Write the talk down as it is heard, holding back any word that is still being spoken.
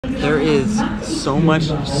There is so much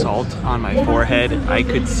salt on my forehead. I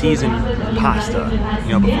could season pasta,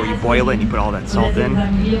 you know, before you boil it and you put all that salt in.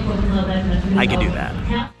 I could do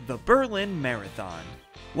that. The Berlin Marathon.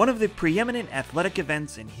 One of the preeminent athletic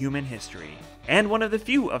events in human history, and one of the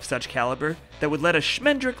few of such caliber that would let a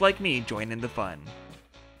shmendrik like me join in the fun.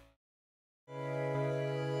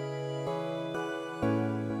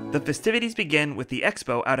 The festivities begin with the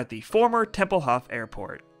Expo out at the former Tempelhof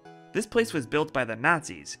airport. This place was built by the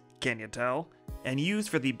Nazis, can you tell? And used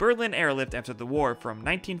for the Berlin airlift after the war from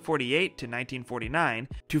 1948 to 1949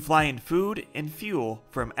 to fly in food and fuel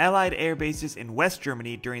from Allied air bases in West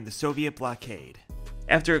Germany during the Soviet blockade.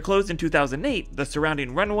 After it closed in 2008, the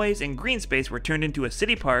surrounding runways and green space were turned into a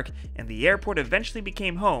city park, and the airport eventually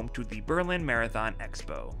became home to the Berlin Marathon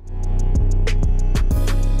Expo.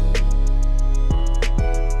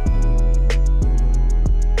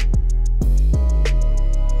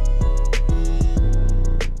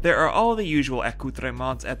 There are all the usual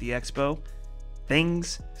accoutrements at the Expo.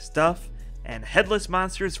 Things, stuff, and headless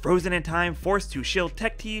monsters frozen in time forced to shill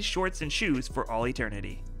tech tees, shorts, and shoes for all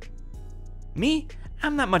eternity. Me?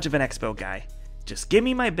 I'm not much of an Expo guy. Just give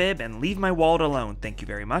me my bib and leave my wallet alone, thank you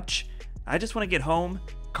very much. I just want to get home,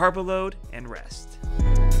 carbo load, and rest.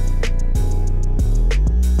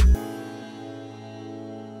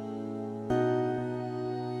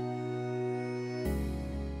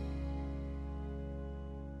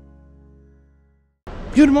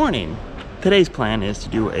 Good morning! Today's plan is to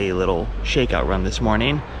do a little shakeout run this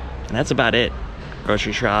morning, and that's about it.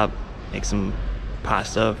 Grocery shop, make some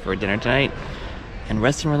pasta for dinner tonight, and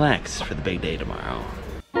rest and relax for the big day tomorrow.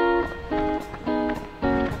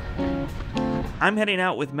 I'm heading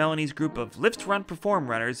out with Melanie's group of Lift Run Perform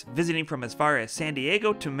runners visiting from as far as San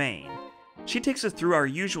Diego to Maine. She takes us through our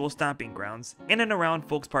usual stomping grounds, in and around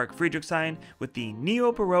Volkspark Friedrichshain, with the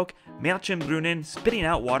neo-baroque Märchenbrunnen spitting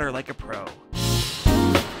out water like a pro.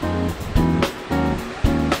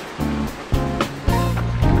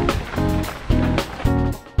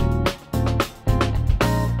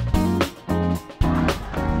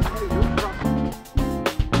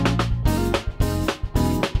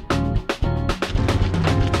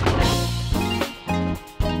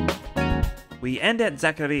 We end at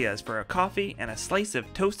Zacharias for a coffee and a slice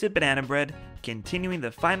of toasted banana bread, continuing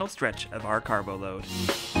the final stretch of our carbo load.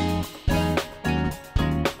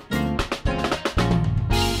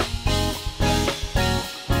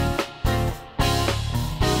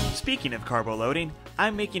 Speaking of carbo loading,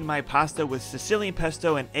 I'm making my pasta with Sicilian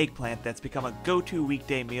pesto and eggplant that's become a go-to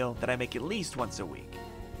weekday meal that I make at least once a week.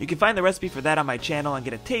 You can find the recipe for that on my channel and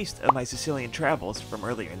get a taste of my Sicilian travels from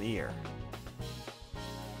earlier in the year.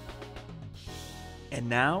 And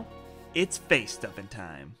now, it's face stuffing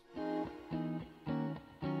time.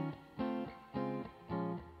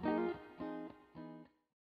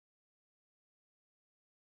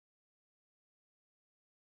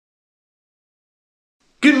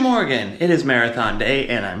 Good morning! It is marathon day,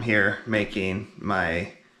 and I'm here making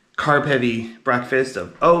my carb-heavy breakfast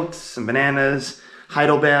of oats, some bananas,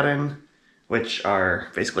 Heidelbeeren, which are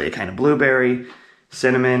basically a kind of blueberry,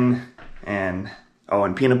 cinnamon, and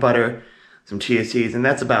peanut butter, some chia seeds, and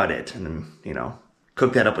that's about it. And then, you know,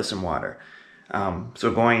 cook that up with some water.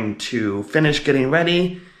 So going to finish getting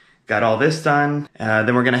ready, got all this done.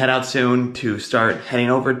 Then we're gonna head out soon to start heading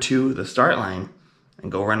over to the start line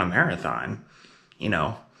and go run a marathon. You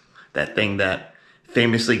know, that thing that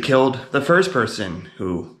famously killed the first person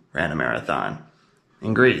who ran a marathon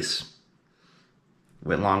in Greece,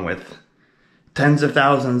 along with tens of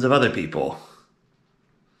thousands of other people.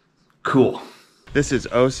 Cool. This is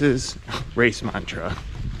Os's race mantra.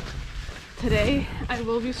 Today, I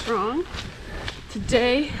will be strong.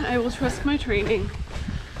 Today, I will trust my training.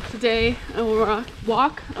 Today, I will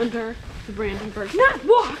walk under the Brandenburg. Not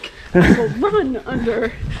walk! I will run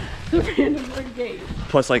under the Brandenburg gate.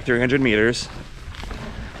 Plus like 300 meters.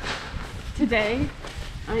 Today,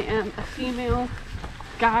 I am a female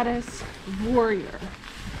goddess warrior.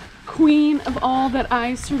 Queen of all that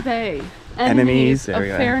I survey. Enemies of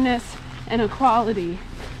fairness and equality.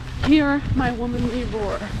 Hear my womanly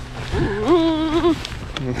roar.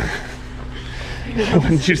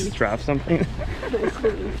 When you just drop something.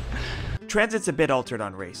 Transit's a bit altered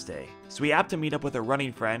on race day, so we opt to meet up with a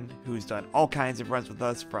running friend who's done all kinds of runs with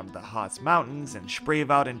us from the Harz Mountains and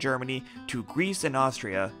Spreewald in Germany to Greece and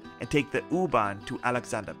Austria, and take the U-Bahn to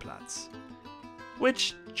Alexanderplatz.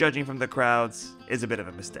 Which, judging from the crowds, is a bit of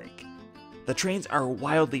a mistake. The trains are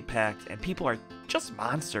wildly packed and people are just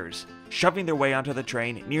monsters, shoving their way onto the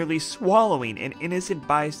train, nearly swallowing an innocent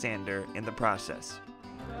bystander in the process.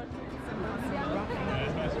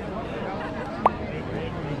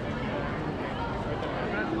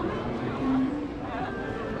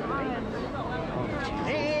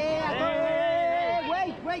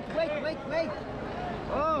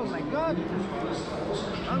 Oh my god!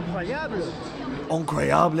 Incroyable!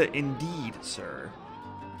 Incroyable indeed, sir.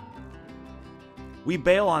 We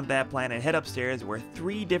bail on that plan and head upstairs where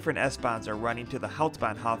 3 different S-Bahns are running to the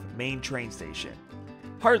Hauptbahnhof main train station.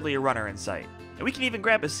 Hardly a runner in sight, and we can even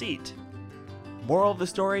grab a seat. Moral of the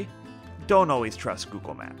story? Don't always trust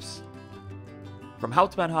Google Maps. From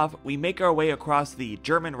Hauptbahnhof, we make our way across the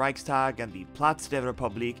German Reichstag and the Platz der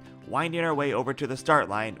Republik, winding our way over to the start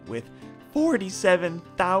line with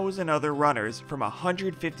 47,000 other runners from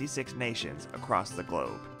 156 nations across the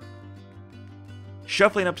globe.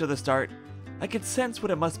 Shuffling up to the start, I could sense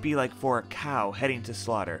what it must be like for a cow heading to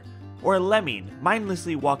slaughter, or a lemming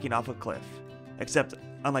mindlessly walking off a cliff. Except,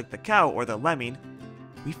 unlike the cow or the lemming,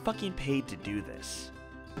 we fucking paid to do this.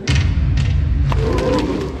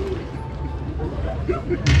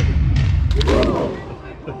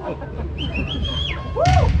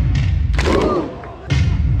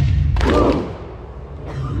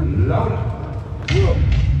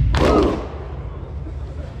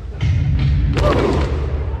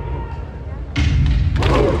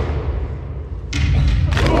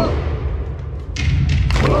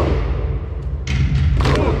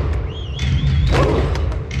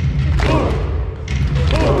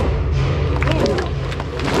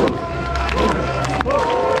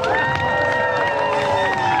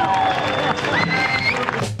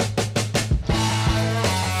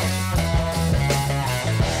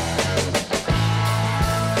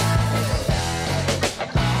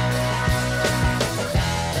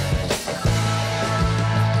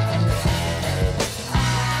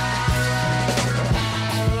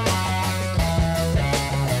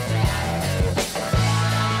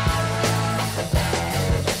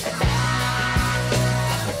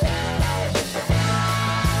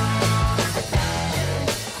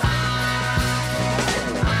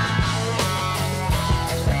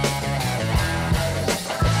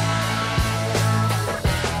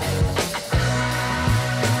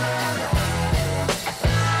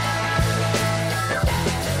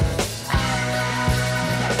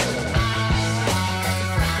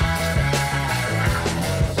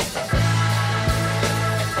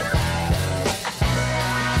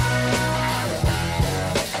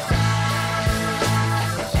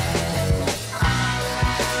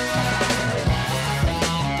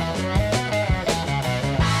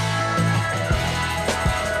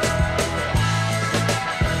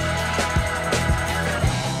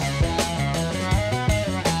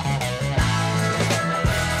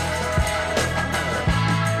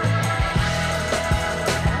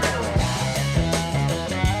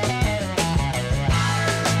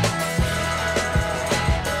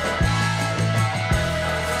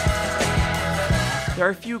 There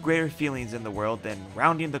are few greater feelings in the world than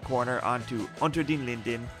rounding the corner onto Unter den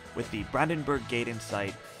Linden with the Brandenburg gate in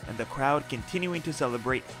sight and the crowd continuing to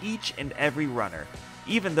celebrate each and every runner,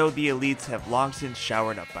 even though the elites have long since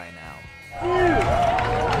showered up by now.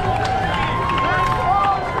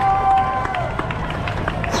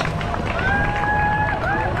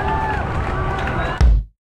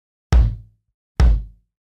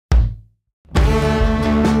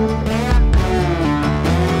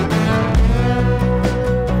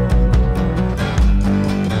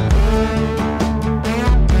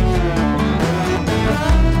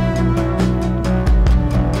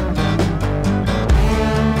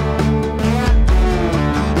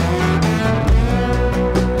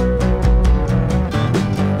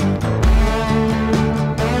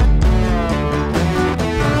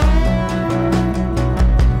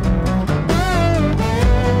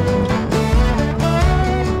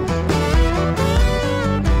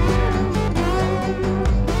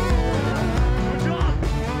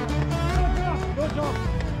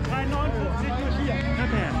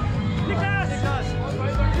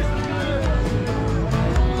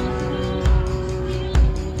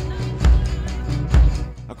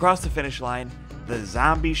 Across the finish line, the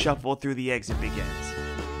zombie shuffle through the exit begins,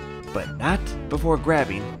 but not before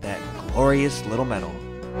grabbing that glorious little medal.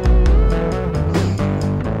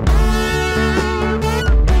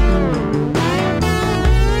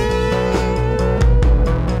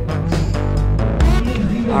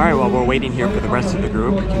 Alright, while we're waiting here for the rest of the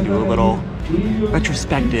group, we can do a little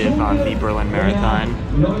retrospective on the Berlin Marathon.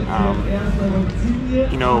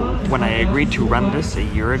 You know, when I agreed to run this a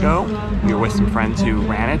year ago, we were with some friends who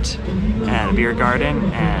ran it at a beer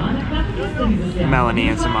garden, and Melanie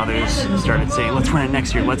and some others started saying, let's run it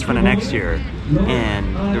next year, let's run it next year.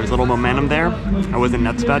 And there was a little momentum there. I wasn't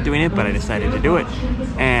nuts about doing it, but I decided to do it.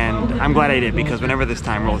 And I'm glad I did, because whenever this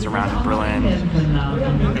time rolls around in Berlin,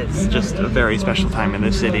 it's just just a very special time in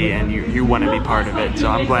the city, and you want to be part of it, so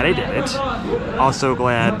I'm glad I did it. Also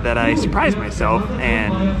glad that I surprised myself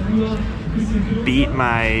and beat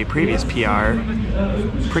my previous PR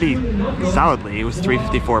pretty solidly. It was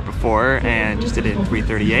 3:54 before, and just did it in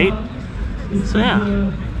 3:38. So yeah,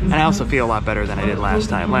 and I also feel a lot better than I did last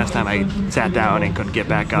time. Last time I sat down and couldn't get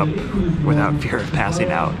back up without fear of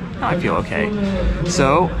passing out. Now I feel okay.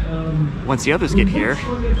 So, once the others get here,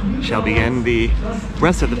 shall begin the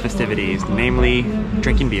rest of the festivities, namely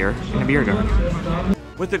drinking beer in a beer garden.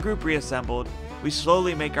 With the group reassembled, we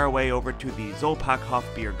slowly make our way over to the Zollpackhof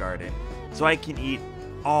beer garden, so I can eat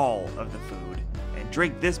all of the food and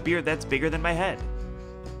drink this beer that's bigger than my head.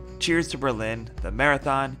 Cheers to Berlin, the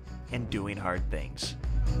marathon, and doing hard things.